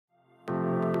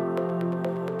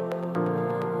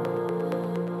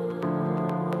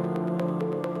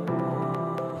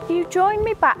you join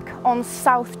me back on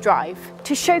South Drive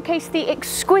to showcase the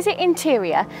exquisite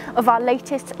interior of our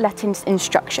latest lettings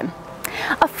instruction.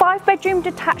 A 5-bedroom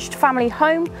detached family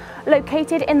home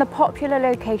located in the popular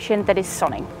location that is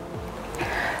Sonning.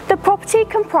 The property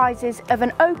comprises of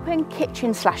an open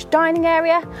kitchen/dining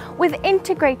area with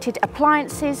integrated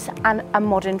appliances and a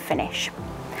modern finish.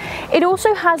 It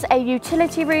also has a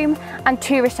utility room and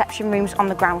 2 reception rooms on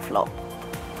the ground floor.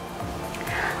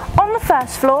 On the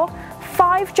first floor,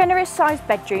 5 generous sized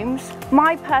bedrooms,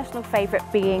 my personal favourite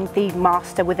being the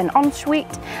master with an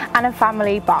ensuite and a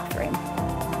family bathroom.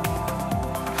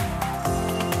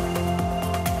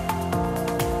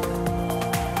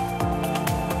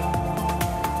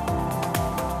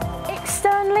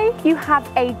 Externally, you have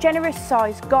a generous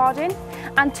sized garden,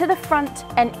 and to the front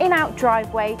an in-out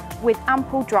driveway with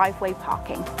ample driveway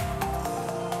parking.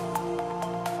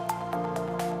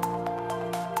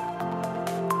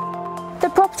 The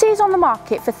property is on the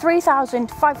market for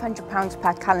 £3,500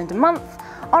 per calendar month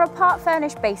on a part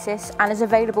furnished basis and is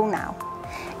available now.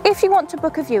 If you want to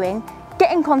book a viewing,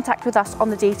 get in contact with us on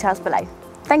the details below.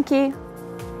 Thank you.